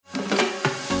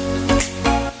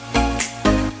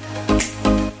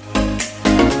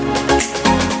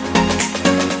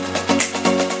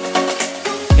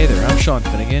Sean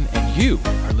Finnegan, and you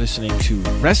are listening to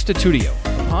Restitutio,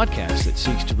 a podcast that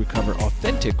seeks to recover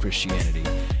authentic Christianity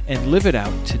and live it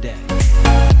out today.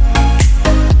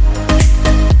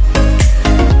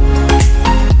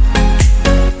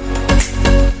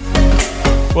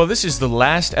 Well, this is the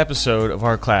last episode of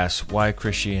our class, Why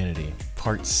Christianity,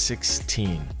 Part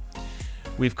 16.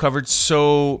 We've covered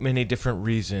so many different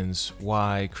reasons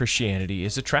why Christianity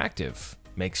is attractive,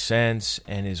 makes sense,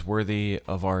 and is worthy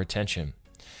of our attention.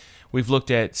 We've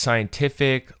looked at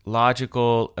scientific,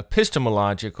 logical,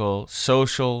 epistemological,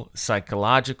 social,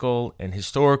 psychological, and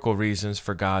historical reasons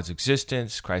for God's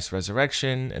existence, Christ's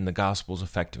resurrection, and the gospel's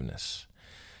effectiveness.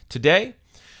 Today,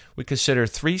 we consider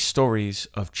 3 stories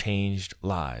of changed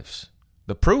lives.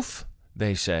 The proof,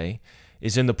 they say,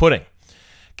 is in the pudding.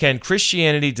 Can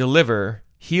Christianity deliver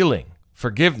healing,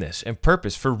 forgiveness, and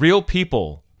purpose for real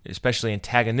people, especially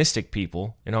antagonistic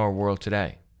people, in our world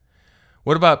today?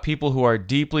 What about people who are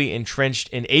deeply entrenched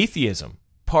in atheism,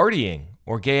 partying,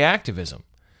 or gay activism?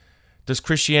 Does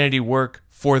Christianity work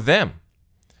for them?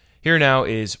 Here now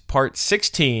is part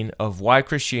 16 of Why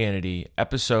Christianity,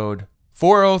 episode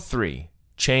 403,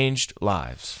 Changed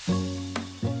Lives.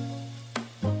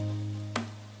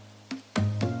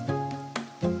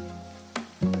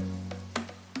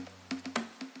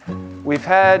 We've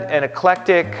had an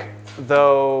eclectic,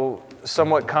 though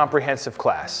somewhat comprehensive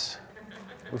class.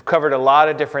 We've covered a lot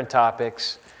of different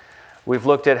topics. We've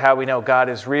looked at how we know God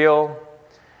is real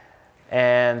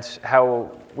and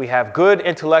how we have good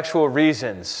intellectual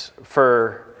reasons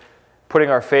for putting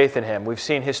our faith in Him. We've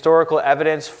seen historical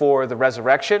evidence for the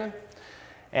resurrection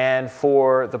and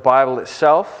for the Bible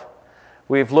itself.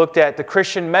 We've looked at the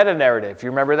Christian meta-narrative.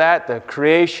 You remember that? The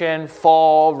creation,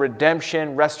 fall,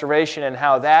 redemption, restoration, and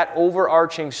how that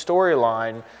overarching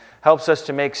storyline helps us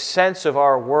to make sense of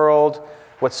our world,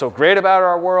 what's so great about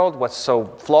our world, what's so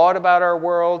flawed about our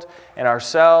world and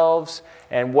ourselves,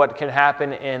 and what can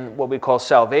happen in what we call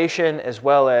salvation as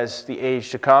well as the age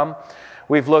to come.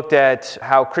 We've looked at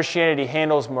how Christianity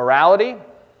handles morality,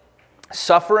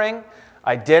 suffering,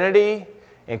 identity,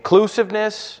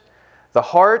 inclusiveness, the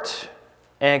heart,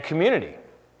 and community.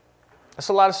 That's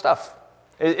a lot of stuff.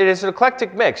 It is an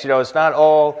eclectic mix. It's not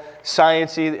all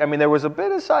science-y. I mean, there was a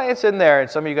bit of science in there, and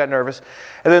some of you got nervous.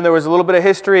 And then there was a little bit of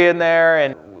history in there,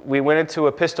 and we went into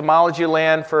epistemology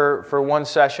land for one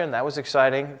session. That was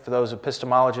exciting for those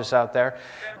epistemologists out there.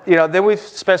 Then we've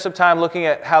spent some time looking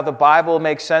at how the Bible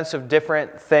makes sense of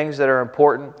different things that are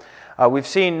important. We've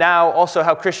seen now also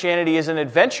how Christianity is an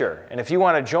adventure. And if you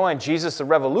want to join Jesus the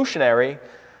revolutionary,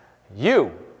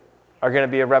 you are going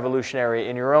to be a revolutionary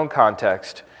in your own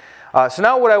context. So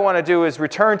now what I want to do is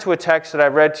return to a text that I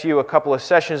read to you a couple of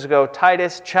sessions ago,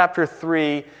 Titus chapter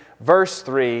 3, verse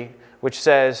 3, which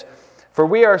says, "For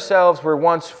we ourselves were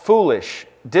once foolish,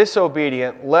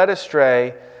 disobedient, led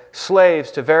astray,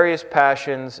 slaves to various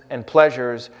passions and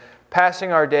pleasures,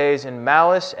 passing our days in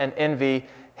malice and envy,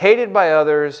 hated by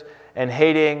others and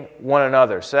hating one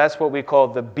another." So that's what we call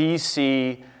the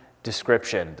BC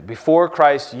description. The before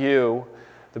Christ you,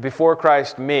 the before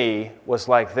Christ me was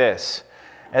like this.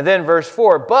 And then verse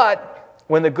 4, "But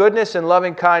when the goodness and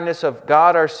loving kindness of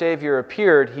God our Savior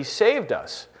appeared, He saved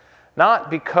us, not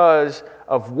because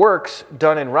of works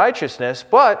done in righteousness,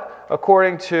 but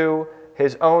according to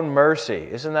His own mercy."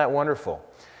 Isn't that wonderful?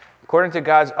 According to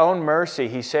God's own mercy,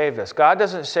 He saved us. God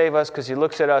doesn't save us because He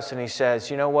looks at us and He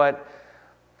says, you know what?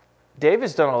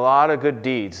 David's done a lot of good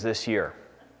deeds this year.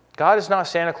 God is not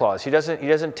Santa Claus. He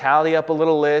doesn't tally up a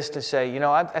little list and say,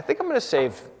 I think I'm going to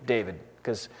save David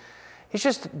because he's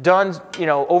just done,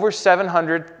 over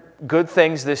 700 good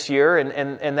things this year,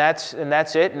 and that's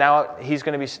it. Now he's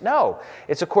going to be... No,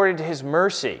 it's according to His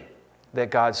mercy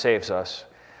that God saves us.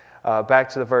 Back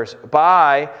to the verse.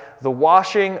 "By the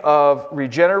washing of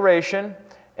regeneration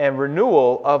and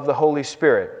renewal of the Holy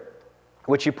Spirit,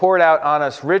 which He poured out on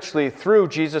us richly through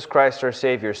Jesus Christ our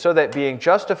Savior, so that being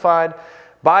justified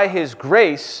by His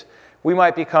grace, we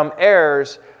might become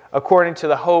heirs according to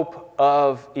the hope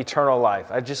of eternal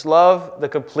life." I just love the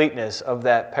completeness of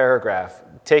that paragraph,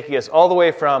 taking us all the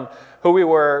way from who we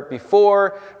were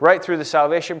before, right through the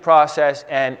salvation process,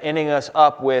 and ending us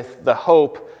up with the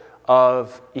hope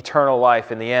of eternal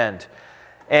life in the end.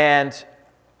 And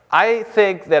I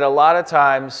think that a lot of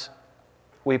times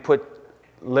we put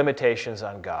limitations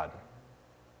on God,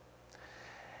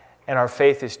 and our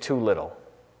faith is too little.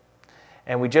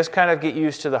 And we just kind of get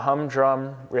used to the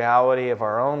humdrum reality of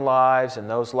our own lives and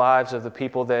those lives of the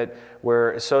people that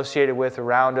we're associated with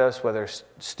around us, whether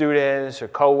students or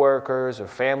coworkers or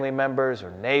family members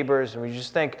or neighbors. And we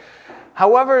just think,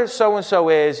 however so-and-so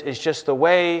is just the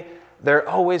way they're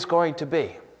always going to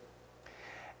be.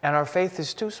 And our faith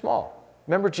is too small.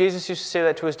 Remember Jesus used to say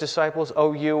that to his disciples?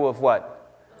 Oh, you of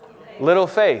what? Little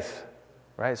faith.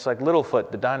 Right? It's like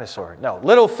Littlefoot, the dinosaur. No,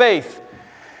 little faith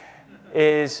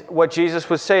is what Jesus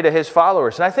would say to his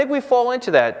followers. And I think we fall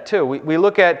into that too. We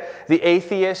look at the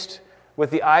atheist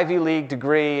with the Ivy League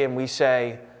degree and we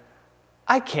say,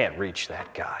 I can't reach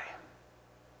that guy.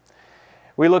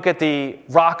 We look at the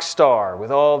rock star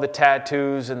with all the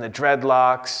tattoos and the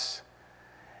dreadlocks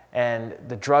and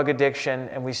the drug addiction,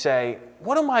 and we say,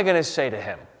 what am I going to say to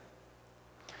him?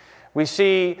 We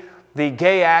see the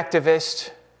gay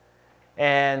activist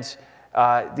and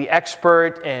the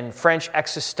expert in French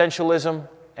existentialism,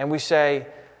 and we say,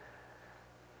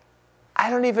 I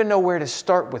don't even know where to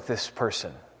start with this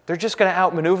person. They're just going to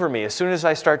outmaneuver me as soon as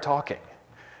I start talking.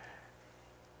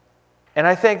 And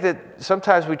I think that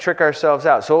sometimes we trick ourselves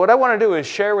out. So what I want to do is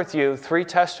share with you 3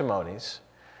 testimonies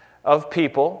of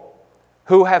people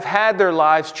who have had their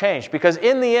lives changed. Because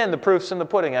in the end, the proof's in the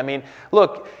pudding. I mean,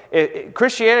 look,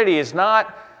 Christianity is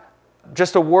not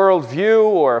just a worldview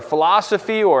or a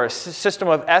philosophy or a system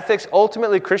of ethics.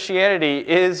 Ultimately, Christianity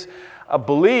is a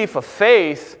belief, a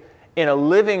faith in a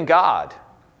living God.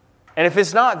 And if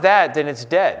it's not that, then it's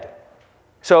dead.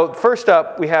 So first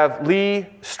up, we have Lee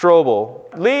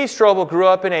Strobel. Lee Strobel grew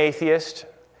up an atheist.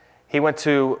 He went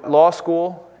to law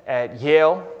school at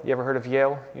Yale. You ever heard of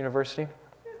Yale University?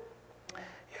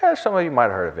 Yeah, some of you might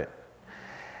have heard of it.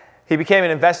 He became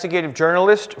an investigative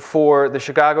journalist for the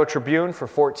Chicago Tribune for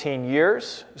 14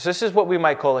 years. So this is what we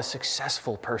might call a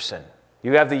successful person.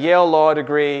 You have the Yale law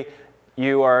degree.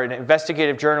 You are an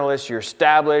investigative journalist. You're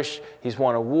established. He's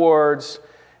won awards.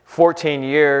 14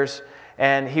 years.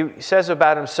 And he says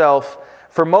about himself,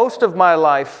 for most of my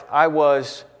life, I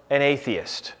was an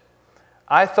atheist.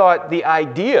 I thought the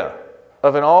idea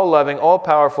of an all-loving,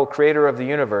 all-powerful creator of the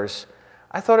universe,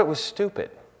 I thought it was stupid.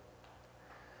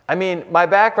 I mean, my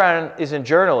background is in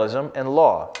journalism and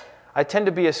law. I tend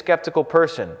to be a skeptical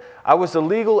person. I was the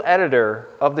legal editor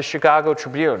of the Chicago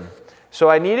Tribune, so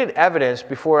I needed evidence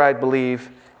before I'd believe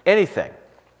anything.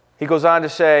 He goes on to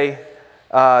say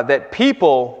that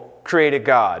people created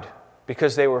God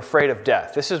because they were afraid of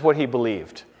death. This is what he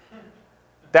believed.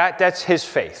 That's his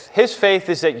faith. His faith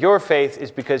is that your faith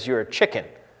is because you're a chicken.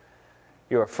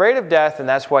 You're afraid of death, and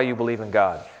that's why you believe in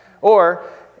God. Or,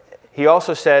 he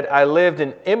also said, I lived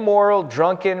an immoral,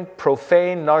 drunken,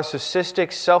 profane,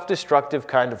 narcissistic, self-destructive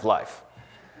kind of life.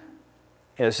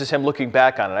 And this is him looking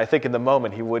back on it. I think in the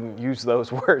moment he wouldn't use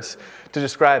those words to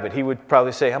describe it. He would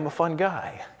probably say, I'm a fun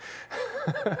guy.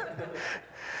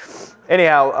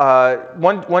 Anyhow,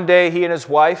 one day he and his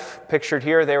wife, pictured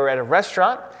here, they were at a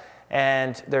restaurant,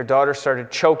 and their daughter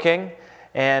started choking,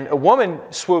 and a woman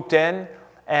swooped in,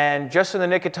 and just in the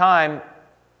nick of time,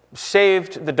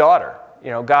 saved the daughter.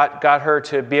 Got her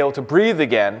to be able to breathe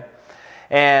again.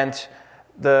 And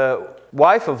the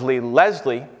wife of Lee,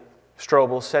 Leslie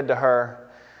Strobel, said to her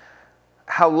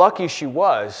how lucky she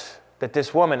was that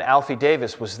this woman, Alfie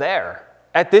Davis, was there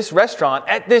at this restaurant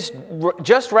at this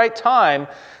just right time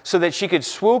so that she could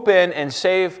swoop in and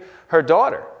save her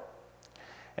daughter.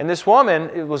 And this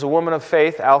woman, it was a woman of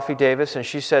faith, Alfie Davis, and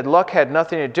she said, luck had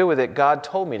nothing to do with it. God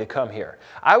told me to come here.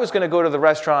 I was going to go to the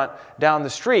restaurant down the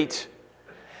street,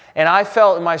 and I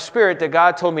felt in my spirit that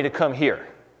God told me to come here.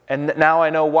 And now I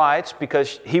know why. It's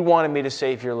because he wanted me to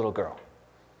save your little girl.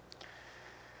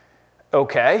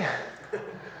 Okay.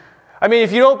 I mean,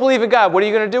 if you don't believe in God, what are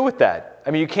you going to do with that?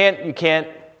 I mean, you can't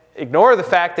ignore the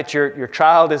fact that your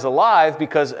child is alive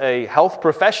because a health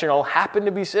professional happened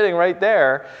to be sitting right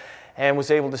there and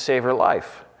was able to save her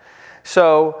life.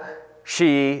 So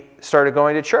she started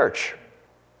going to church.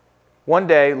 One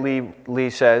day, Lee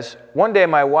says, one day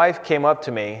my wife came up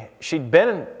to me. She'd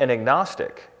been an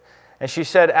agnostic. And she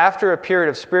said after a period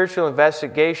of spiritual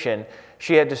investigation,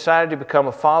 she had decided to become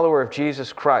a follower of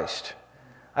Jesus Christ.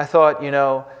 I thought,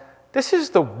 this is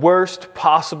the worst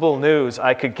possible news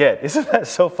I could get. Isn't that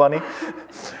so funny?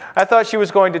 I thought she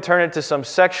was going to turn into some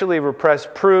sexually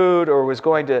repressed prude or was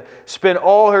going to spend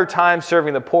all her time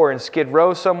serving the poor in Skid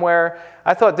Row somewhere.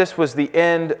 I thought this was the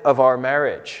end of our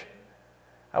marriage.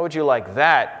 How would you like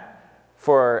that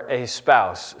for a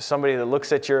spouse? Somebody that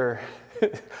looks at your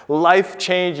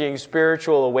life-changing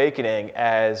spiritual awakening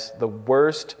as the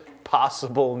worst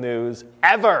possible news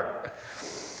ever.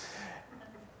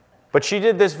 But she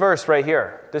did this verse right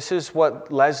here. This is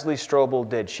what Leslie Strobel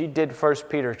did. She did 1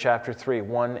 Peter chapter 3,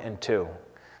 1 and 2.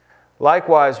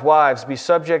 Likewise, wives, be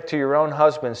subject to your own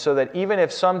husbands, so that even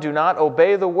if some do not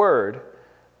obey the word,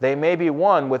 they may be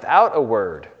won without a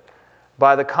word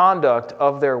by the conduct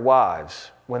of their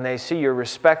wives, when they see your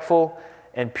respectful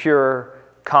and pure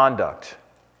conduct.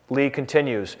 Lee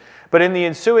continues, but in the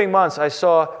ensuing months, I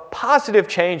saw positive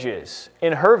changes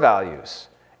in her values,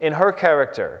 in her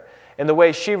character, in the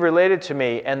way she related to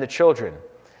me and the children.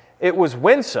 It was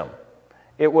winsome,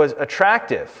 it was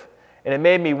attractive, and it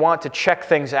made me want to check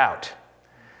things out.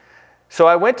 So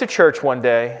I went to church one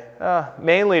day,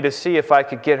 mainly to see if I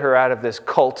could get her out of this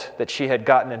cult that she had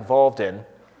gotten involved in.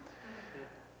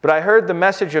 But I heard the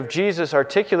message of Jesus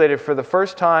articulated for the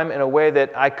first time in a way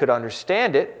that I could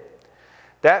understand it.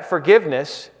 That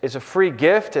forgiveness is a free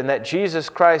gift and that Jesus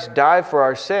Christ died for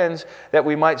our sins that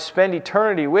we might spend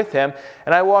eternity with Him.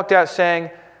 And I walked out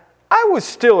saying, I was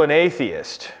still an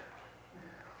atheist.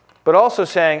 But also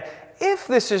saying, if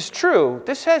this is true,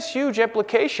 this has huge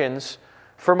implications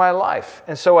for my life.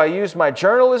 And so I used my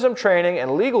journalism training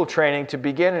and legal training to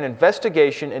begin an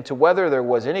investigation into whether there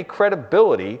was any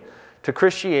credibility to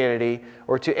Christianity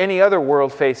or to any other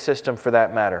world faith system for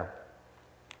that matter.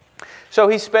 So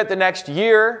he spent the next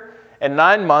year and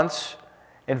 9 months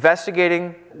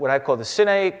investigating what I call the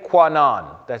sine qua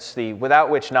non. That's the without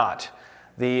which not.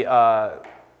 The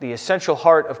essential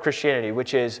heart of Christianity,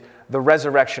 which is the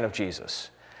resurrection of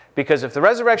Jesus. Because if the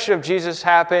resurrection of Jesus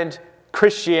happened,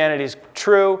 Christianity is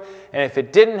true. And if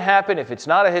it didn't happen, if it's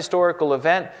not a historical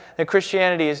event, then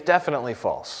Christianity is definitely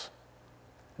false.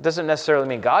 It doesn't necessarily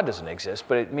mean God doesn't exist,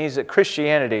 but it means that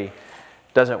Christianity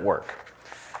doesn't work.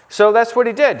 So that's what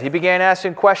he did. He began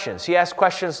asking questions. He asked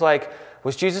questions like,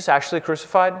 was Jesus actually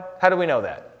crucified? How do we know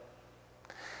that?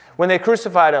 When they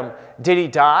crucified him, did he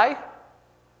die?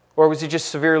 Or was he just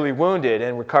severely wounded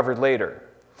and recovered later?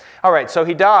 All right, so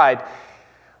he died.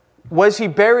 Was he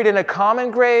buried in a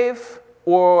common grave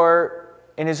or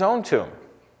in his own tomb?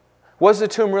 Was the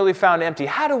tomb really found empty?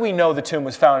 How do we know the tomb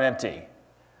was found empty?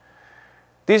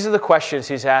 These are the questions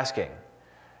he's asking.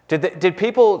 Did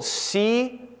people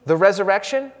see the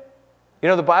resurrection? You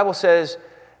know, the Bible says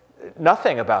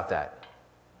nothing about that.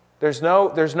 There's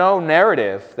no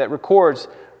narrative that records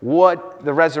what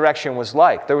the resurrection was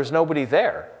like. There was nobody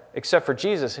there except for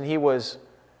Jesus, and he was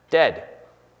dead.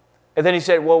 And then he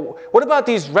said, well, what about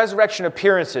these resurrection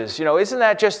appearances? You know, isn't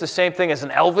that just the same thing as an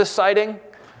Elvis sighting?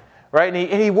 Right?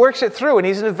 And he works it through, and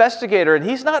he's an investigator, and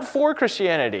he's not for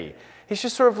Christianity. He's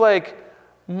just sort of like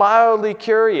mildly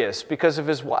curious because of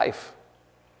his wife.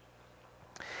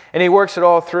 And he works it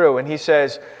all through, and he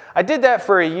says, I did that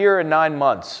for a year and 9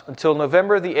 months until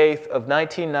November the 8th of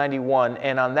 1991,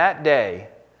 and on that day,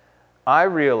 I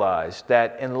realized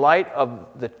that in light of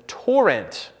the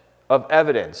torrent of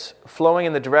evidence flowing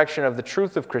in the direction of the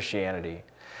truth of Christianity,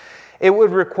 it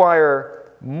would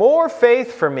require more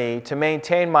faith for me to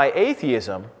maintain my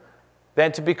atheism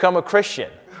than to become a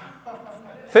Christian.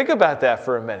 Think about that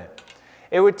for a minute.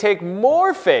 It would take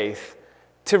more faith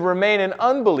to remain an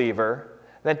unbeliever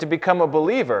than to become a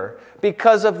believer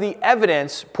because of the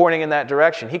evidence pointing in that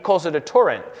direction. He calls it a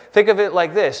torrent. Think of it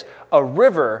like this, a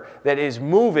river that is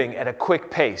moving at a quick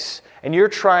pace, and you're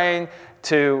trying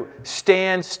to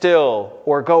stand still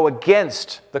or go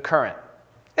against the current.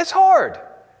 It's hard.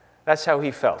 That's how he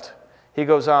felt. He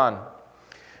goes on,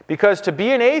 because to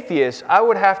be an atheist, I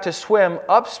would have to swim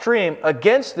upstream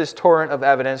against this torrent of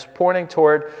evidence pointing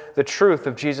toward the truth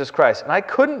of Jesus Christ. And I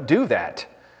couldn't do that.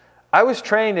 I was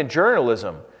trained in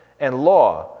journalism and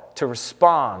law to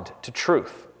respond to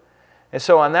truth. And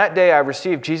so on that day, I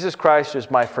received Jesus Christ as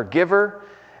my forgiver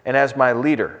and as my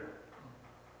leader.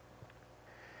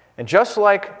 And just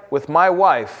like with my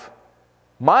wife,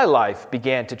 my life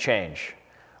began to change.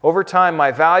 Over time,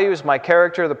 my values, my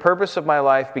character, the purpose of my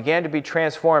life began to be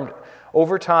transformed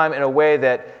over time in a way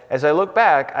that, as I look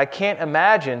back, I can't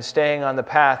imagine staying on the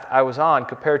path I was on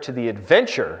compared to the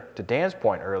adventure, to Dan's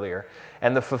point earlier,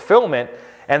 and the fulfillment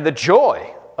and the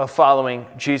joy of following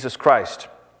Jesus Christ.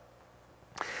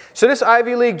 So this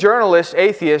Ivy League journalist,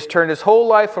 atheist, turned his whole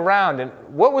life around. And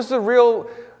what was the real,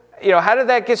 how did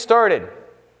that get started?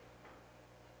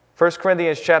 1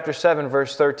 Corinthians chapter 7,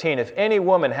 verse 13, if any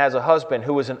woman has a husband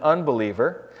who is an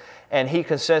unbeliever and he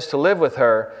consents to live with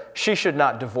her, she should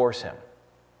not divorce him.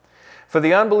 For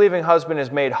the unbelieving husband is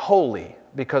made holy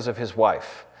because of his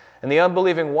wife, and the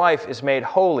unbelieving wife is made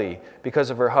holy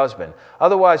because of her husband.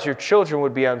 Otherwise your children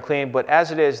would be unclean, but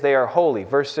as it is, they are holy.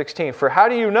 Verse 16, for how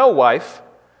do you know, wife,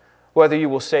 whether you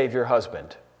will save your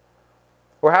husband?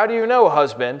 Or how do you know,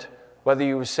 husband, whether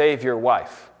you will save your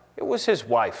wife? It was his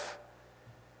wife.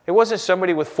 It wasn't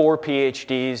somebody with 4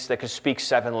 PhDs that could speak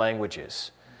 7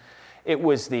 languages. It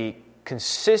was the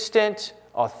consistent,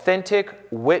 authentic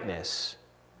witness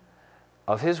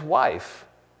of his wife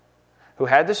who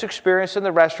had this experience in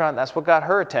the restaurant. That's what got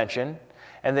her attention.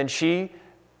 And then she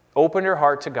opened her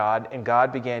heart to God, and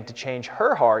God began to change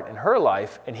her heart and her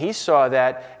life. And he saw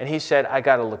that, and he said, I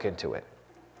got to look into it.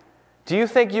 Do you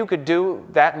think you could do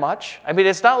that much? I mean,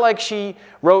 it's not like she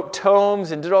wrote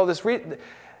tomes and did all this.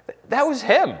 That was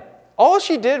him. All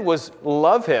she did was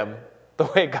love him the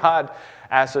way God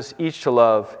asks us each to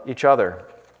love each other.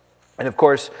 And of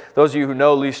course, those of you who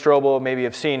know Lee Strobel maybe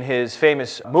have seen his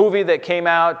famous movie that came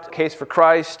out, Case for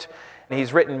Christ. And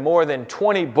he's written more than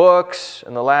 20 books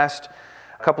in the last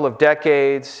couple of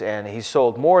decades, and he's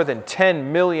sold more than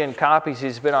 10 million copies.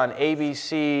 He's been on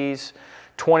ABC's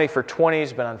 20 for 20.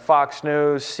 He's been on Fox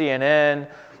News, CNN.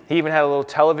 He even had a little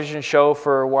television show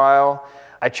for a while.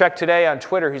 I checked today on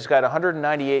Twitter, he's got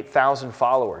 198,000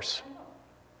 followers.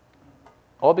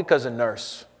 All because a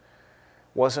nurse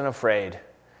wasn't afraid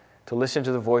to listen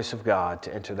to the voice of God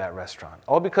to enter that restaurant.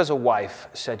 All because a wife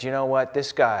said, you know what,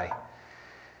 this guy,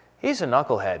 he's a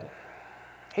knucklehead.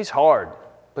 He's hard.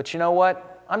 But you know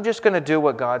what? I'm just going to do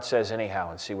what God says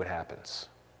anyhow and see what happens.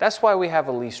 That's why we have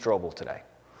a Lee Strobel today.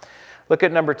 Look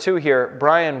at number 2 here,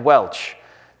 Brian Welch.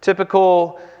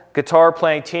 Typical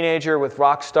guitar-playing teenager with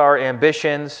rock star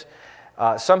ambitions.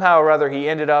 Somehow or other, he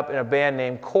ended up in a band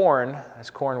named Korn, that's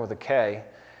Korn with a K,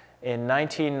 in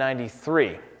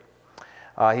 1993.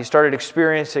 He started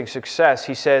experiencing success.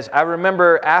 He says, I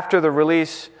remember after the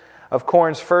release of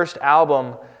Korn's first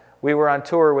album, we were on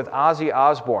tour with Ozzy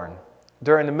Osbourne.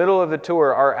 During the middle of the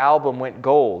tour, our album went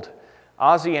gold.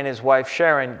 Ozzy and his wife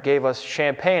Sharon gave us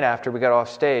champagne after we got off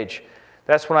stage.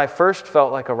 That's when I first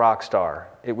felt like a rock star.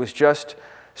 It was just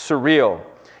surreal.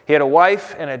 He had a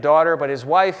wife and a daughter, but his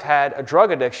wife had a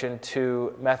drug addiction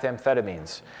to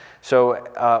methamphetamines. So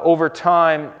over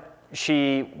time,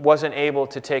 she wasn't able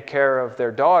to take care of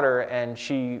their daughter, and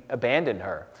she abandoned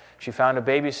her. She found a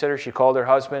babysitter. She called her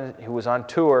husband, who was on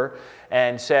tour,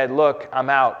 and said, look, I'm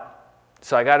out.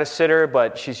 So I got a sitter,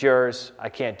 but she's yours. I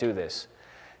can't do this.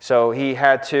 So he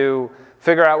had to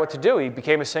figure out what to do. He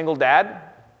became a single dad,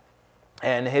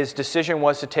 and his decision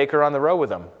was to take her on the road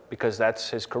with him because that's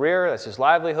his career, that's his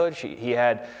livelihood. He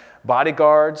had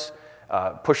bodyguards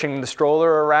pushing the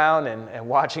stroller around and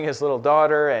watching his little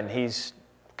daughter, and he's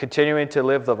continuing to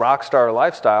live the rock star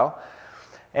lifestyle.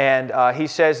 And he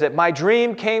says that my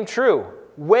dream came true,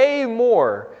 way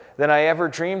more than I ever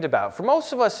dreamed about. For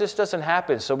most of us, this doesn't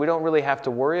happen, so we don't really have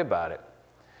to worry about it.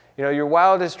 You know, your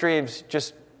wildest dreams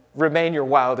just remain your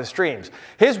wildest dreams.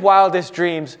 His wildest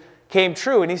dreams came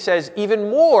true, and he says, even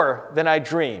more than I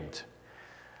dreamed.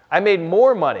 I made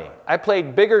more money. I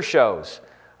played bigger shows.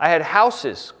 I had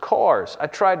houses, cars. I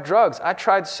tried drugs. I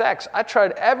tried sex. I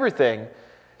tried everything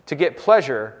to get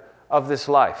pleasure of this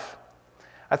life.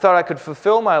 I thought I could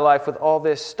fulfill my life with all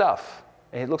this stuff.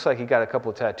 And it looks like he got a couple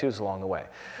of tattoos along the way.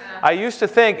 Yeah. I used to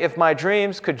think if my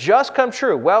dreams could just come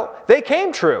true, well, they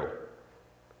came true,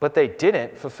 but they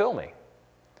didn't fulfill me.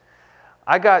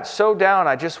 I got so down,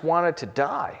 I just wanted to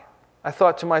die. I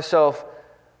thought to myself,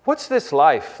 what's this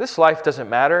life? This life doesn't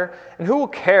matter, and who will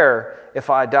care if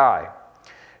I die?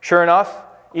 Sure enough,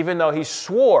 even though he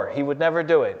swore he would never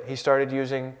do it, he started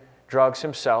using drugs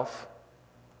himself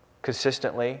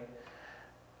consistently.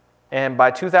 And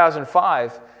by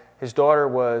 2005, his daughter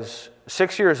was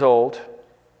 6 years old,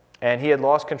 and he had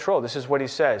lost control. This is what he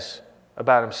says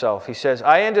about himself. He says,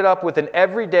 I ended up with an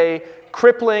everyday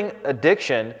crippling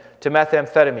addiction to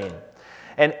methamphetamine.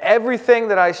 And everything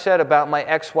that I said about my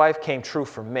ex-wife came true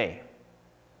for me.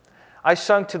 I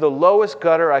sunk to the lowest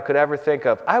gutter I could ever think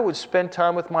of. I would spend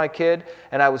time with my kid,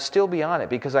 and I would still be on it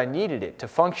because I needed it to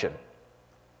function.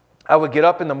 I would get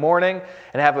up in the morning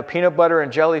and have a peanut butter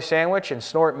and jelly sandwich and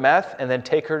snort meth and then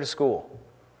take her to school.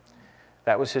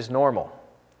 That was his normal.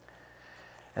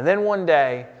 And then one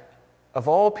day, of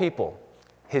all people,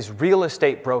 his real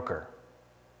estate broker,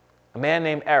 a man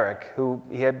named Eric, who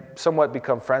he had somewhat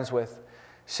become friends with,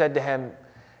 said to him,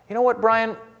 you know what,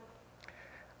 Brian?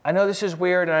 I know this is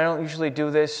weird and I don't usually do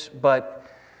this, but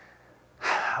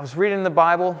I was reading the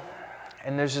Bible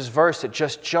and there's this verse that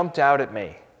just jumped out at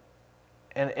me.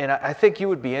 And I think you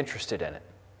would be interested in it.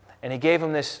 And he gave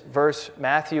him this verse,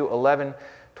 Matthew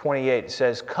 11:28. It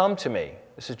says, come to me.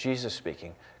 This is Jesus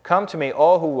speaking. Come to me,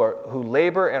 all who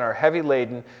labor and are heavy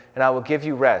laden, and I will give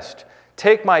you rest.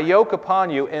 Take my yoke upon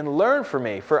you and learn from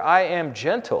me, for I am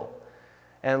gentle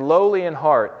and lowly in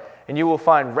heart, and you will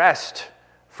find rest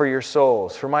for your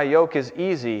souls. For my yoke is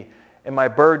easy and my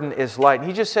burden is light. And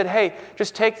he just said, hey,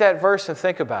 just take that verse and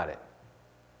think about it.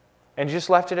 And he just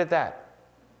left it at that.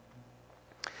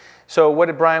 So what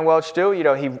did Brian Welch do? You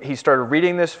know, he started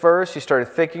reading this verse. He started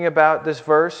thinking about this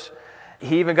verse.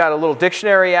 He even got a little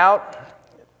dictionary out.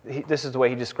 This is the way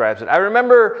he describes it. I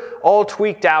remember all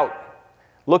tweaked out,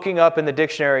 looking up in the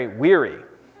dictionary, weary.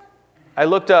 I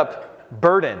looked up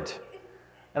burdened,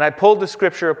 and I pulled the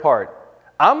scripture apart.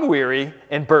 I'm weary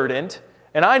and burdened,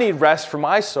 and I need rest for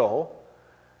my soul.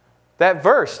 That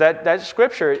verse, that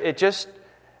scripture, it just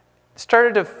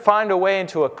started to find a way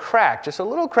into a crack, just a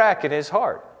little crack in his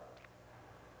heart.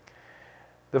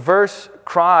 The verse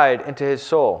cried into his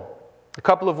soul. A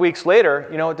couple of weeks later,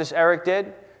 you know what this Eric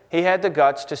did? He had the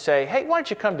guts to say, hey, why don't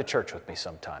you come to church with me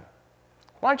sometime?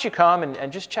 Why don't you come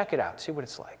and just check it out, see what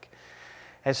it's like?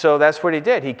 And so that's what he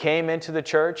did. He came into the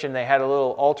church, and they had a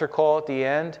little altar call at the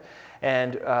end.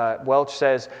 And Welch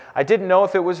says, I didn't know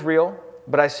if it was real,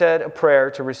 but I said a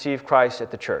prayer to receive Christ at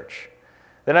the church.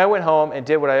 Then I went home and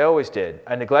did what I always did.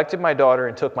 I neglected my daughter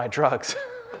and took my drugs.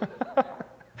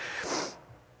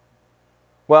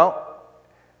 Well,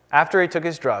 after he took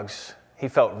his drugs, he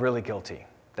felt really guilty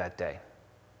that day.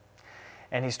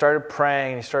 And he started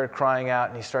praying, and he started crying out,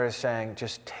 and he started saying,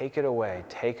 just take it away,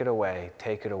 take it away,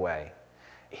 take it away.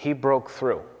 He broke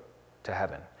through to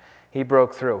heaven. He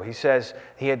broke through. He says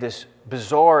he had this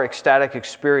bizarre ecstatic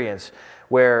experience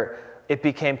where it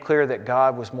became clear that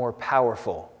God was more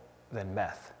powerful than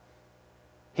meth.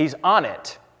 He's on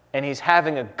it, and he's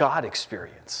having a God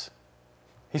experience.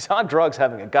 He's on drugs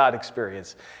having a God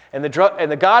experience. And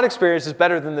the God experience is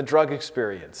better than the drug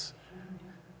experience.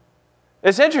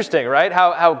 It's interesting, right?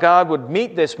 How God would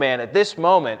meet this man at this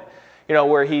moment, you know,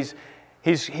 where he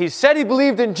said he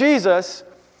believed in Jesus,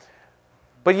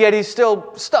 but yet he's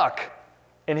still stuck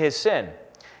in his sin.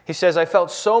 He says, I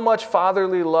felt so much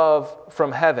fatherly love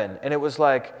from heaven, and it was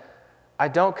like, I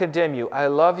don't condemn you. I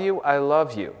love you. I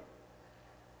love you.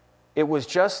 It was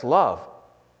just love.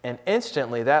 And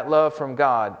instantly that love from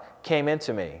God came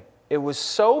into me. It was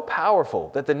so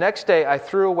powerful that the next day I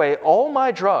threw away all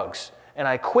my drugs and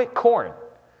I quit corn.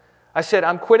 I said,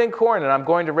 I'm quitting corn and I'm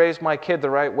going to raise my kid the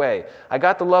right way. I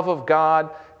got the love of God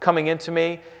coming into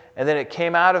me, and then it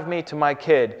came out of me to my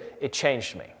kid. It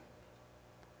changed me.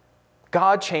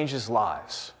 God changes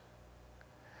lives.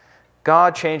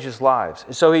 God changes lives.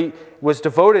 And so he was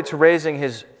devoted to raising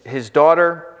his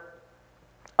daughter.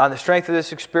 On the strength of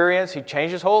this experience, he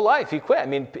changed his whole life. He quit. I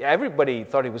mean, everybody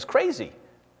thought he was crazy.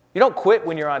 You don't quit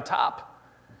when you're on top.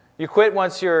 You quit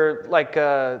once you're like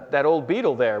that old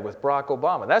Beatle there with Barack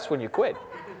Obama. That's when you quit.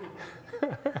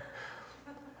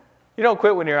 You don't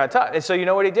quit when you're on top. And so you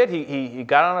know what he did? He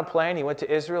got on a plane, he went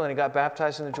to Israel, and he got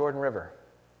baptized in the Jordan River.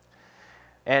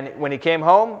 And when he came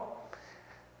home,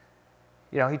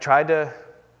 you know, he tried to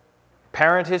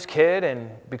parent his kid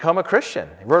and become a Christian.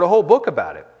 He wrote a whole book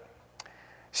about it.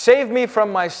 Save Me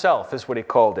From Myself is what he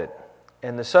called it.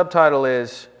 And the subtitle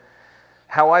is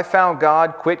How I Found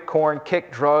God, Quit Corn,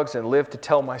 Kicked Drugs, and Lived to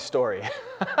Tell My Story.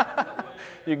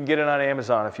 You can get it on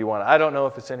Amazon if you want. I don't know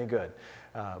if it's any good,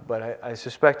 but I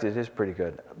suspect it is pretty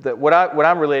good. What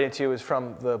I'm relating to is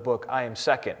from the book I Am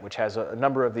Second, which has a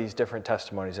number of these different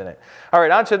testimonies in it. All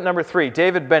right, on to number 3,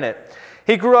 David Bennett.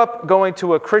 He grew up going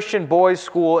to a Christian boys'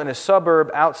 school in a suburb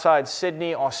outside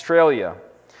Sydney, Australia.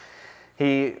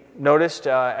 He noticed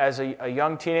as a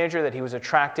young teenager that he was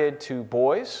attracted to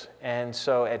boys, and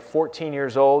so at 14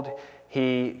 years old,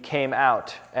 he came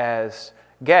out as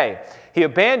gay. He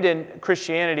abandoned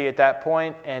Christianity at that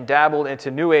point and dabbled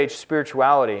into New Age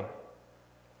spirituality.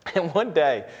 And one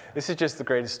day, this is just the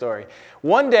greatest story.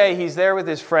 One day, he's there with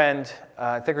his friend,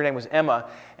 I think her name was Emma,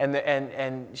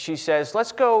 and she says,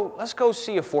 "Let's go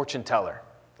see a fortune teller.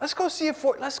 Let's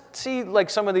see like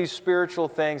some of these spiritual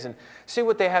things and see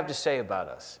what they have to say about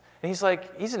us." And he's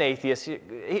like, he's an atheist.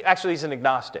 He's an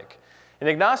agnostic. An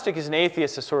agnostic is an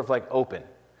atheist that's sort of like open,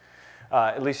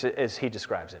 at least as he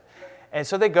describes it. And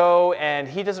so they go, and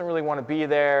he doesn't really want to be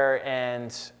there,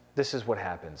 and this is what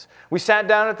happens. We sat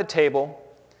down at the table.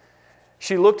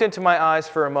 She looked into my eyes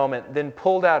for a moment, then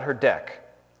pulled out her deck.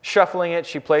 Shuffling it,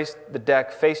 she placed the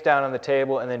deck face down on the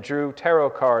table and then drew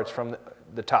tarot cards from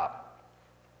the top,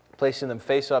 placing them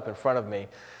face up in front of me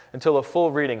until a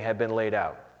full reading had been laid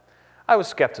out. I was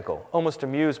skeptical, almost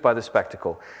amused by the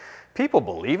spectacle. People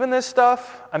believe in this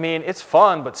stuff? I mean, it's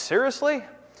fun, but seriously?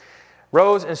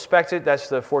 Rose inspected, that's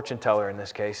the fortune teller in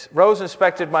this case, Rose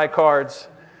inspected my cards.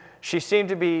 She seemed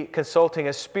to be consulting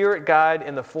a spirit guide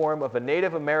in the form of a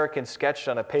Native American sketched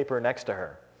on a paper next to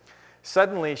her.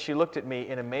 Suddenly, she looked at me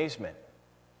in amazement.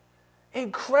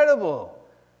 "Incredible!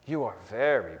 You are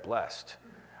very blessed.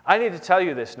 I need to tell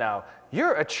you this now.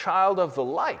 You're a child of the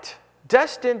light,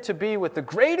 destined to be with the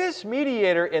greatest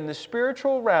mediator in the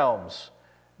spiritual realms,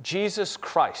 Jesus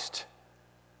Christ.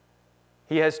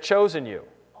 He has chosen you."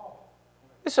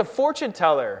 It's a fortune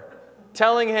teller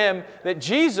telling him that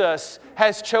Jesus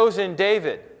has chosen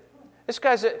David. This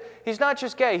guy's he's not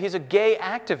just gay, he's a gay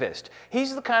activist.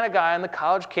 He's the kind of guy on the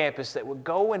college campus that would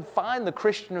go and find the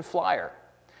Christian flyer,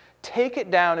 take it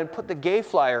down and put the gay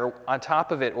flyer on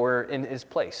top of it or in his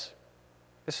place.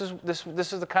 This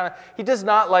is the kind of, he does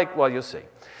not like, well, you'll see.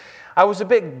 I was a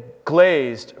bit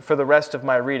glazed for the rest of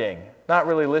my reading, not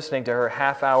really listening to her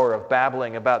half hour of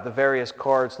babbling about the various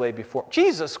cards laid before.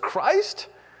 Jesus Christ!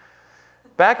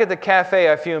 Back at the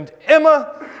cafe, I fumed,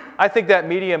 Emma, I think that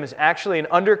medium is actually an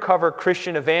undercover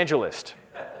Christian evangelist.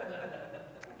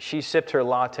 She sipped her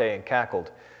latte and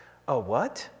cackled. Oh,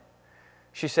 what?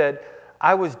 She said,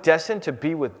 I was destined to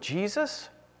be with Jesus?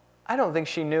 I don't think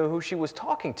she knew who she was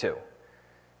talking to.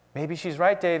 Maybe she's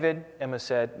right, David, Emma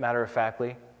said,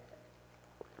 matter-of-factly.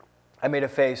 I made a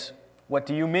face. What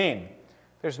do you mean?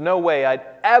 There's no way I'd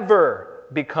ever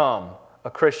become a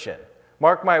Christian.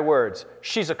 Mark my words,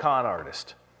 she's a con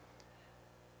artist.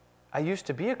 I used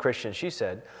to be a Christian, she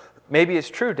said. Maybe it's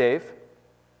true, Dave.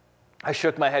 I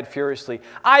shook my head furiously.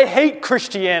 I hate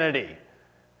Christianity.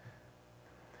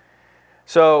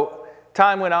 So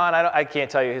time went on. I can't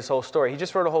tell you his whole story. He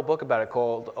just wrote a whole book about it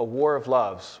called A War of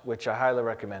Loves, which I highly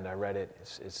recommend. I read it.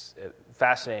 It's a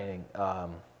fascinating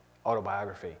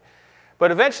autobiography. But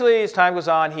eventually, as time goes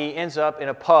on, he ends up in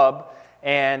a pub,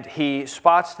 and he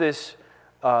spots this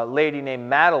lady named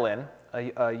Madeline,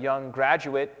 a young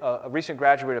graduate, a recent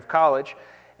graduate of college,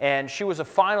 and she was a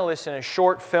finalist in a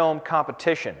short film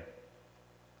competition.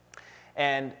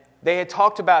 And they had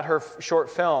talked about her short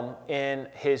film in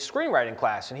his screenwriting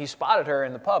class, and he spotted her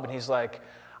in the pub, and he's like,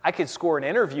 I could score an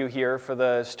interview here for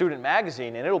the student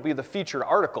magazine, and it'll be the featured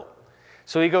article.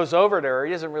 So he goes over to her.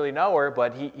 He doesn't really know her,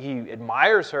 but he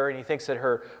admires her, and he thinks that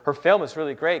her film is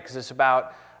really great because it's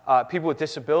about people with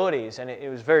disabilities, and it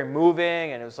was very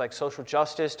moving, and it was like social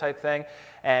justice type thing.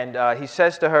 And he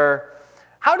says to her,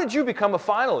 how did you become a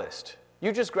finalist?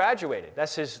 You just graduated.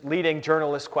 That's his leading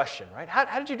journalist question, right?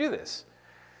 How did you do this?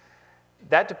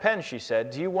 That depends, she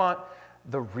said. Do you want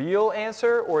the real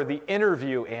answer or the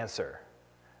interview answer?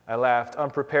 I laughed,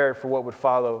 unprepared for what would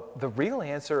follow. The real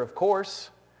answer, of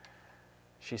course.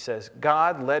 She says,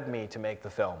 God led me to make the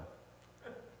film.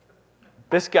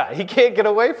 This guy, he can't get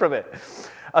away from it.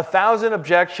 1,000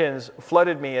 objections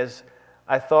flooded me as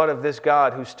I thought of this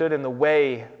God who stood in the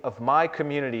way of my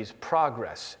community's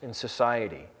progress in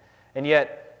society. And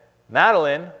yet,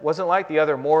 Madeline wasn't like the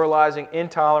other moralizing,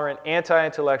 intolerant,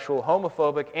 anti-intellectual,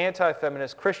 homophobic,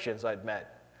 anti-feminist Christians I'd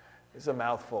met. It's a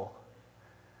mouthful.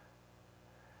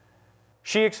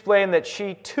 She explained that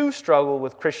she too struggled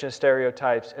with Christian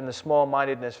stereotypes and the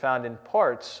small-mindedness found in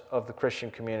parts of the Christian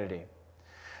community.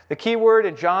 The key word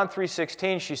in John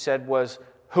 3:16, she said, was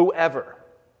whoever.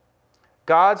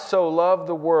 God so loved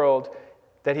the world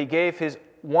that he gave his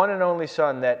one and only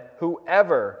Son, that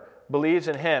whoever believes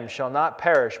in him shall not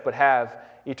perish but have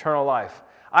eternal life.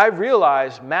 I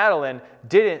realized Madeline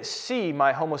didn't see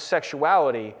my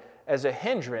homosexuality as a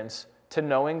hindrance to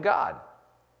knowing God.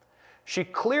 She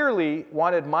clearly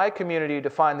wanted my community to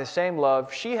find the same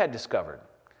love she had discovered.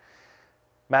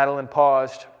 Madeline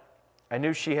paused. I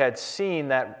knew she had seen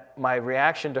that my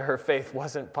reaction to her faith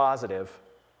wasn't positive.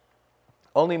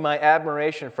 Only my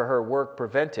admiration for her work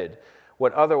prevented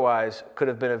what otherwise could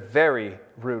have been a very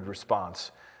rude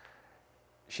response.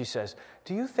 She says,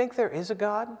 do you think there is a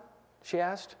God? She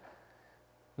asked.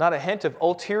 Not a hint of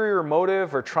ulterior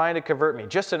motive or trying to convert me,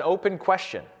 just an open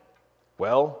question.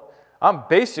 Well, I'm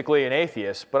basically an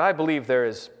atheist, but I believe there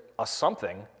is a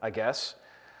something, I guess.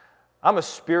 I'm a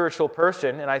spiritual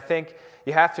person, and I think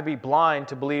you have to be blind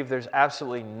to believe there's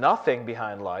absolutely nothing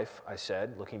behind life, I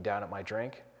said, looking down at my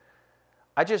drink.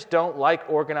 I just don't like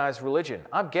organized religion.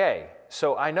 I'm gay,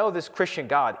 so I know this Christian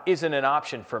God isn't an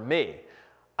option for me.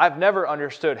 I've never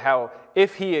understood how,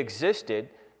 if he existed,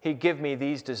 he'd give me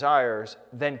these desires,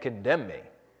 then condemn me.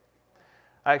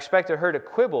 I expected her to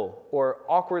quibble or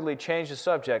awkwardly change the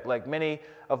subject like many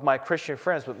of my Christian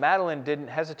friends, but Madeline didn't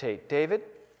hesitate. David,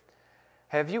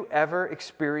 have you ever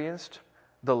experienced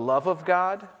the love of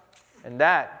God? And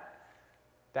that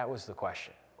was the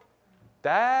question.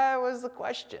 That was the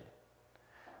question.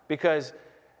 Because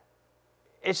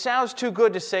it sounds too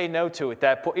good to say no to at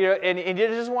that point. And he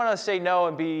doesn't want to say no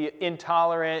and be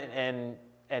intolerant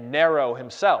and narrow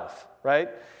himself, right?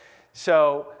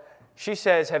 So she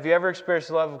says, have you ever experienced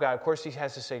the love of God? Of course, he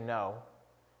has to say no.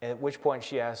 And at which point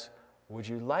she asks, would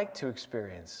you like to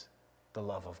experience the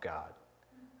love of God?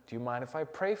 Do you mind if I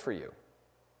pray for you?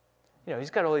 You know, he's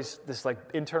got all this like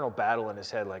internal battle in his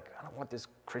head, like, I don't want this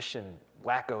Christian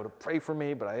wacko to pray for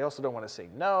me, but I also don't want to say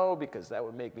no because that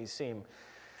would make me seem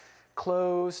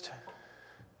closed.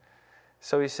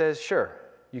 So he says, sure,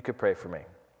 you could pray for me.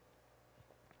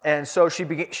 And so she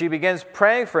begins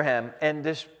praying for him, and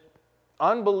this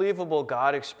unbelievable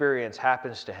God experience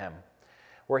happens to him,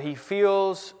 where he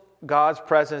feels God's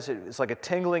presence. It's like a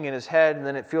tingling in his head, and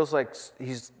then it feels like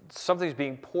something's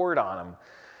being poured on him.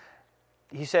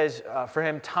 he says for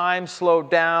him, time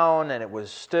slowed down and it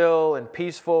was still and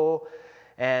peaceful.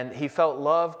 And he felt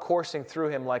love coursing through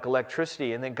him like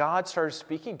electricity. And then God started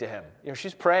speaking to him.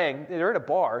 She's praying. They're at a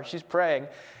bar. She's praying.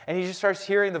 And he just starts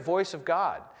hearing the voice of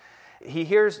God. He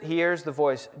hears the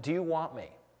voice, do you want me?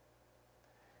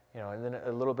 And then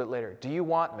a little bit later, do you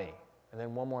want me? And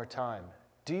then one more time,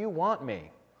 do you want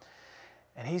me?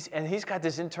 And he's got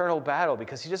this internal battle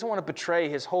because he doesn't want to betray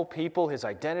his whole people, his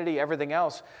identity, everything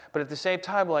else. But at the same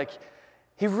time,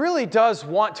 he really does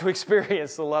want to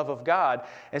experience the love of God.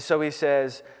 And so he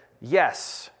says,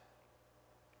 yes.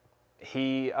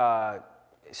 He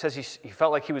says he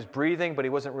felt like he was breathing, but he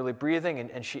wasn't really breathing.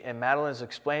 And Madeline's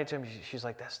explaining to him, she's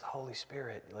like, that's the Holy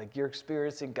Spirit. You're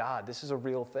experiencing God. This is a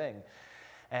real thing.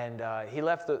 And he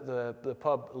left the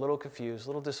pub a little confused, a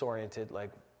little disoriented,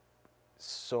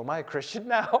 so am I a Christian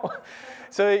now?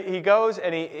 So he goes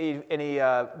and he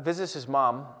visits his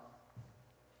mom.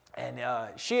 And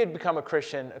she had become a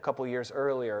Christian a couple years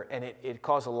earlier, and it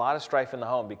caused a lot of strife in the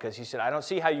home because he said, I don't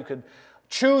see how you could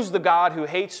choose the God who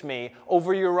hates me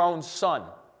over your own son.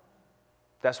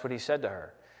 That's what he said to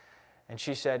her. And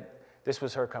she said, this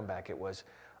was her comeback. It was,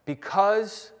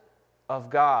 because of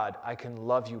God, I can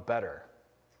love you better.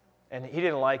 And he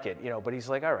didn't like it, but he's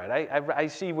like, all right, I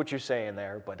see what you're saying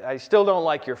there, but I still don't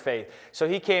like your faith. So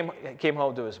he came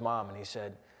home to his mom, and he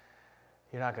said,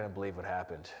 you're not going to believe what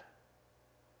happened.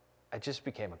 I just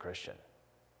became a Christian.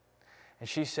 And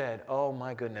she said, oh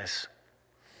my goodness,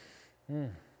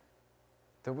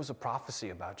 there was a prophecy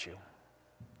about you.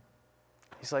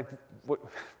 He's like, what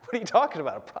are you talking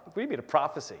about? What do you mean a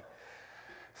prophecy?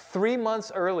 3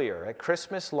 months earlier at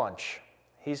Christmas lunch,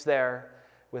 he's there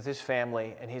with his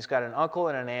family, and he's got an uncle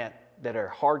and an aunt that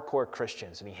are hardcore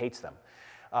Christians, and he hates them.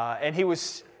 And he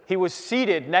was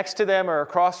seated next to them or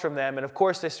across from them, and of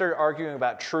course they started arguing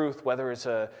about truth, whether it's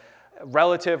a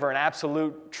relative or an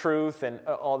absolute truth and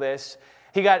all this.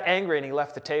 He got angry and he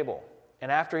left the table.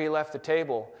 And after he left the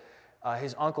table,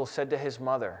 his uncle said to his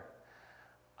mother,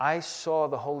 I saw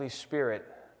the Holy Spirit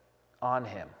on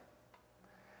him.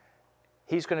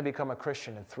 He's going to become a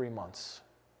Christian in 3 months.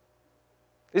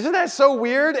 Isn't that so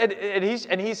weird? And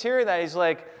he's hearing that. He's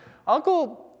like,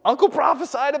 Uncle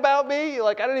prophesied about me?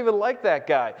 I don't even like that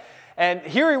guy. And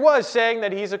here he was saying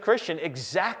that he's a Christian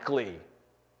exactly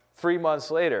 3 months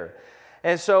later.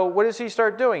 And so what does he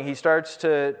start doing? He starts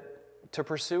to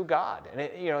pursue God. And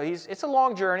it's a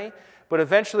long journey, but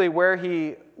eventually where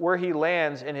he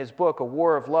lands in his book, A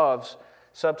War of Loves,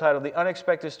 subtitled The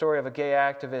Unexpected Story of a Gay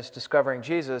Activist Discovering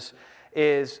Jesus,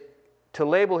 is to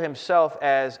label himself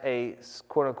as a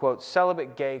quote-unquote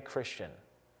celibate gay Christian.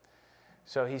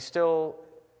 So he still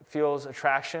feels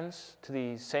attractions to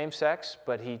the same sex,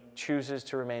 but he chooses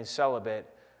to remain celibate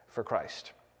for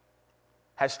Christ.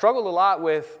 Has struggled a lot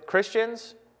with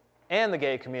Christians and the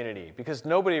gay community because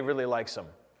nobody really likes him.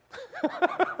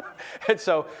 And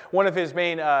so one of his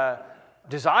main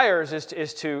desires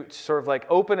is to sort of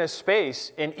open a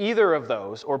space in either of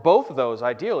those, or both of those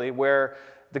ideally, where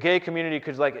the gay community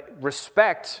could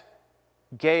respect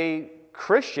gay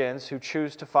Christians who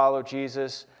choose to follow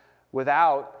Jesus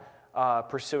without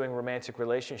pursuing romantic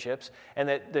relationships, and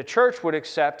that the church would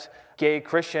accept gay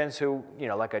Christians who,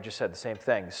 like I just said, the same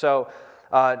thing. So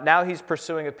now he's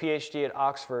pursuing a PhD at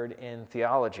Oxford in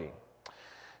theology.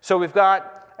 So we've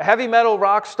got a heavy metal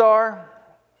rock star,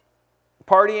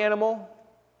 party animal,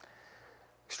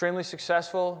 extremely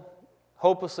successful,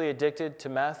 hopelessly addicted to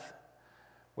meth.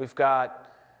 We've got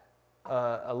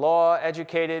a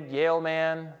law-educated Yale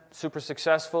man, super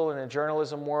successful in the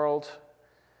journalism world.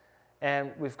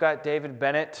 And we've got David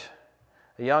Bennett,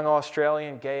 a young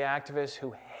Australian gay activist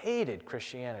who hated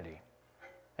Christianity.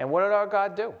 And what did our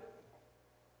God do?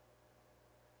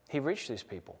 He reached these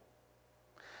people.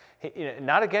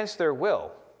 Not against their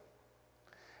will,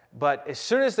 but as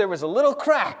soon as there was a little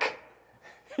crack,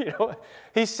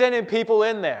 he's sending people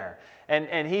in there.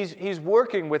 And he's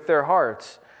working with their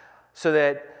hearts so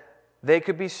that they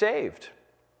could be saved.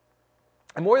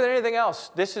 And more than anything else,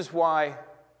 this is why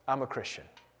I'm a Christian.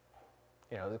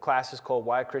 The class is called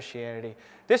Why Christianity.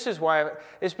 This is why.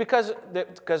 It's because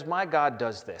my God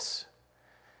does this.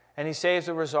 And he saves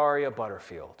a Rosaria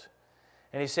Butterfield.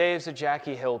 And he saves a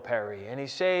Jackie Hill Perry. And he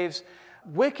saves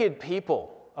wicked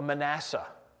people, a Manasseh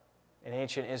in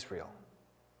ancient Israel.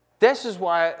 This is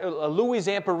why Louis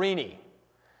Zamperini,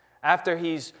 after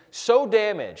he's so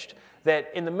damaged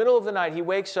that in the middle of the night he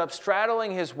wakes up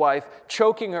straddling his wife,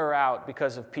 choking her out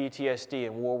because of PTSD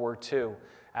in World War II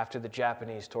after the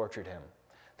Japanese tortured him.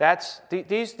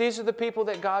 These are the people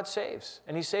that God saves,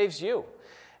 and he saves you.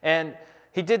 And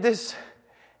he did this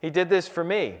for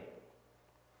me.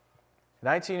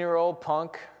 19-year-old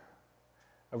punk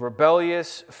a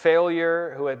rebellious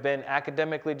failure who had been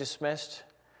academically dismissed,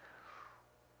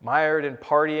 mired in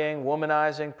partying,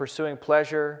 womanizing, pursuing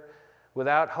pleasure,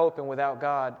 without hope and without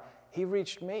God, he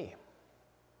reached me.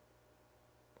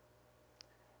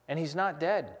 And he's not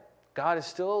dead. God is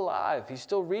still alive. He's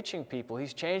still reaching people.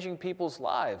 He's changing people's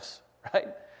lives, right?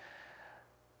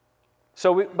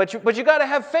 So, but you got to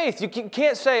have faith. You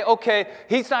can't say, okay,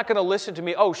 he's not going to listen to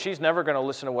me. Oh, she's never going to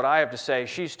listen to what I have to say.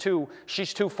 She's too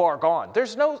far gone.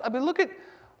 There's no. I mean, look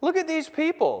at these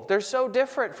people. They're so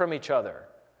different from each other.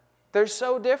 They're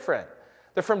so different.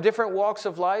 They're from different walks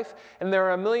of life, and there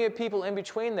are a million people in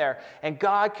between there. And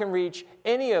God can reach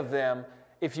any of them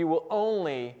if you will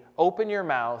only open your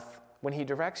mouth when he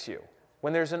directs you,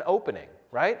 when there's an opening,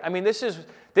 right? I mean, this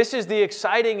is the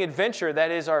exciting adventure that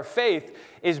is our faith,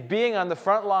 is being on the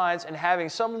front lines and having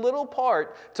some little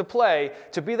part to play,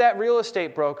 to be that real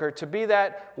estate broker, to be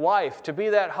that wife, to be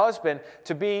that husband,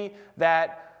 to be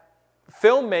that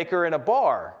filmmaker in a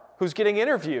bar who's getting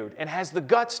interviewed and has the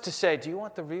guts to say, do you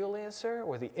want the real answer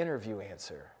or the interview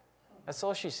answer? That's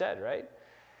all she said, right?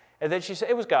 And then she said,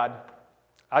 it was God.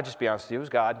 I'll just be honest with you, it was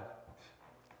God.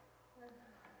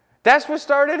 That's what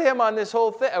started him on this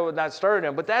whole thing. Well, not started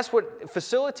him, but that's what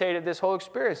facilitated this whole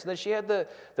experience. And then she had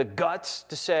the guts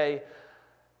to say,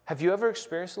 have you ever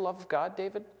experienced the love of God,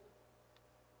 David?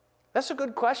 That's a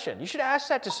good question. You should ask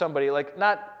that to somebody, like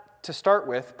not to start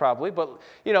with probably, but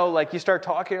like you start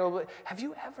talking, have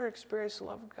you ever experienced the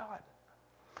love of God?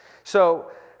 So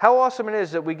how awesome it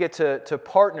is that we get to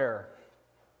partner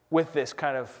with this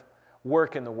kind of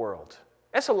work in the world.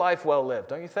 That's a life well lived,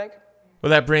 don't you think? Well,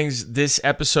 that brings this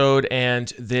episode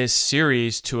and this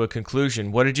series to a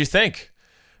conclusion. What did you think?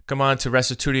 Come on to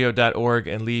restitutio.org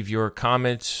and leave your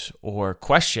comment or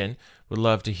question. Would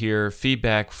love to hear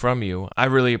feedback from you. I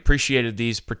really appreciated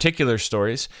these particular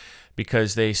stories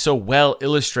because they so well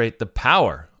illustrate the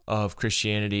power of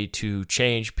Christianity to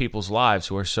change people's lives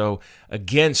who are so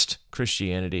against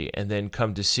Christianity, and then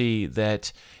come to see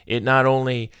that it not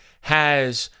only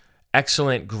has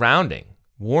excellent grounding,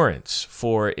 warrants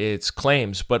for its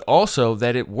claims, but also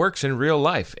that it works in real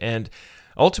life. And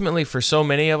ultimately, for so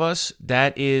many of us,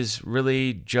 that is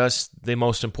really just the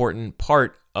most important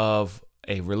part of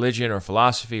a religion or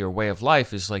philosophy or way of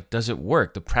life, is like, does it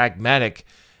work? The pragmatic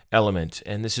element.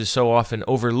 And this is so often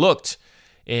overlooked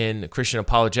in Christian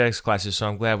apologetics classes, so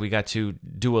I'm glad we got to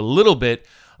do a little bit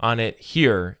on it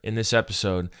here in this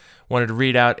episode. Wanted to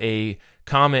read out a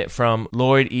comment from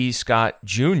Lloyd E. Scott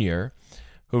Jr.,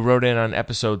 who wrote in on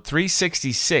episode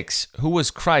 366, Who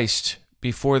was Christ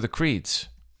Before the Creeds?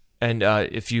 And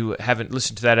if you haven't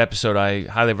listened to that episode, I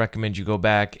highly recommend you go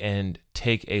back and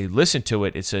take a listen to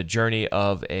it. It's a journey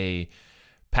of a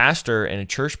pastor and a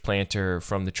church planter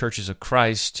from the Churches of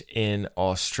Christ in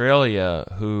Australia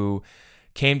who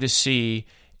came to see,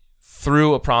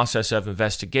 through a process of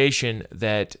investigation,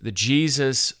 that the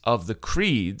Jesus of the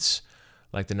creeds,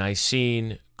 like the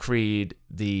Nicene Creed,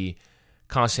 the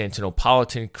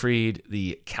Constantinopolitan Creed,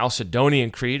 the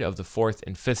Chalcedonian Creed of the 4th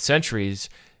and 5th centuries,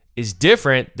 is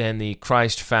different than the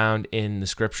Christ found in the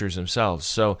Scriptures themselves.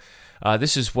 So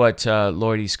this is what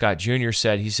Lloyd E. Scott Jr.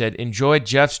 said. He said, enjoyed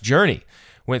Jeff's journey.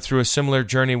 Went through a similar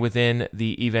journey within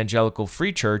the Evangelical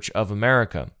Free Church of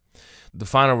America. The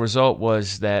final result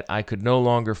was that I could no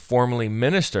longer formally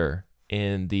minister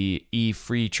in the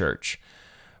E-Free Church,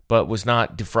 but was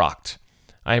not defrocked.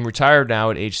 I am retired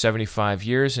now at age 75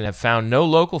 years and have found no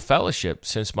local fellowship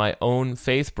since my own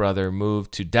faith brother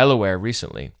moved to Delaware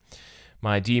recently.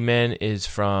 My D-Min is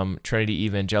from Trinity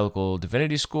Evangelical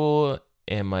Divinity School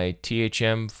and my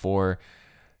THM for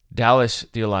Dallas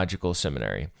Theological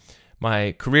Seminary.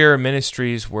 My career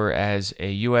ministries were as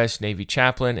a U.S. Navy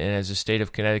chaplain and as a state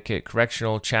of Connecticut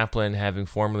correctional chaplain, having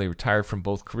formerly retired from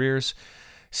both careers.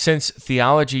 Since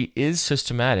theology is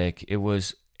systematic, it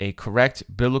was a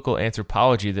correct biblical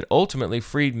anthropology that ultimately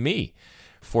freed me,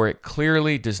 for it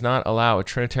clearly does not allow a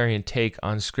Trinitarian take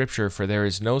on Scripture, for there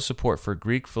is no support for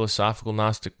Greek philosophical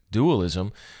Gnostic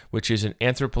dualism, which is an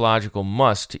anthropological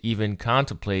must to even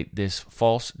contemplate this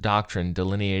false doctrine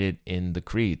delineated in the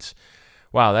creeds.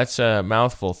 Wow, that's a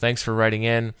mouthful. Thanks for writing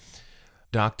in,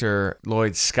 Dr.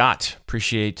 Lloyd Scott.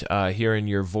 Appreciate hearing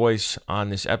your voice on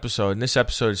this episode. And this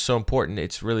episode is so important.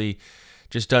 It's really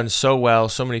just done so well.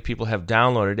 So many people have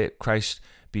downloaded it. Christ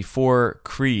Before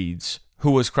Creeds.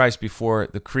 Who was Christ Before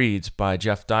the Creeds by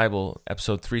Jeff Dybel,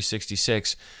 episode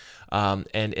 366. And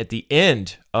at the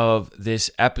end of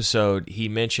this episode, he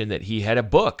mentioned that he had a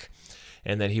book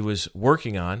and that he was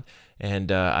working on.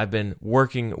 And I've been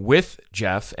working with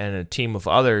Jeff and a team of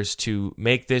others to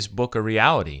make this book a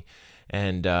reality.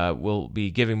 And we'll be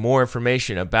giving more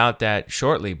information about that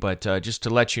shortly. But just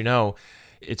to let you know,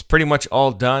 It's pretty much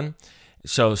all done.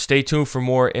 So stay tuned for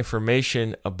more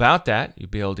information about that. You'll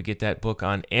be able to get that book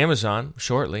on Amazon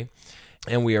shortly.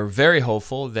 And we are very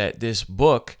hopeful that this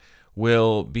book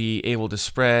will be able to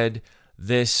spread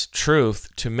this truth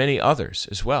to many others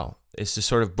as well. It's the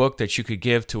sort of book that you could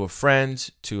give to a friend,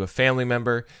 to a family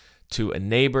member, to a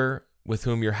neighbor with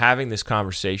whom you're having this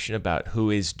conversation about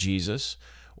who is Jesus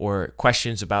or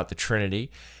questions about the Trinity,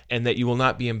 and that you will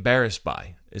not be embarrassed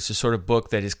by. It's the sort of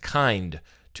book that is kind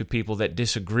to people that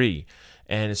disagree.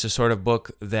 And it's the sort of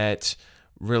book that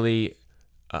really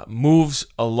moves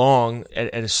along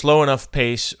at a slow enough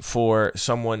pace for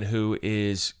someone who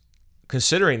is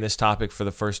considering this topic for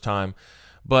the first time,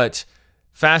 but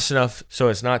fast enough so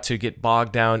as not to get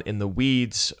bogged down in the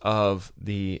weeds of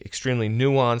the extremely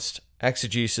nuanced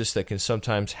exegesis that can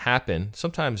sometimes happen,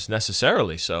 sometimes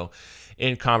necessarily so,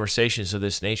 in conversations of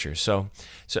this nature. So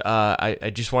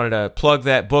I just wanted to plug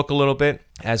that book a little bit,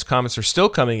 as comments are still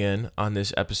coming in on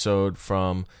this episode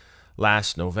from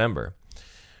last November.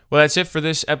 Well, that's it for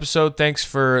this episode. Thanks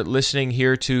for listening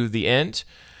here to the end.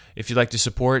 If you'd like to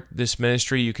support this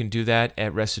ministry, you can do that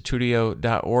at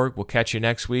restitutio.org. We'll catch you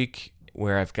next week,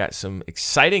 where I've got some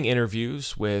exciting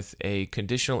interviews with a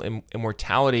conditional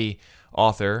immortality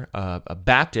author, a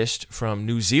Baptist from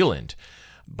New Zealand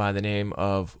by the name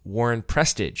of Warren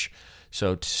Prestage.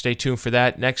 So stay tuned for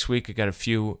that. Next week, I got a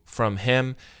few from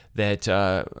him that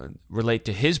relate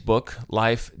to his book,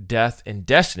 Life, Death, and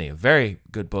Destiny. A very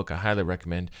good book. I highly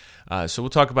recommend. So we'll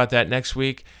talk about that next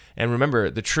week. And remember,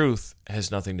 the truth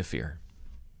has nothing to fear.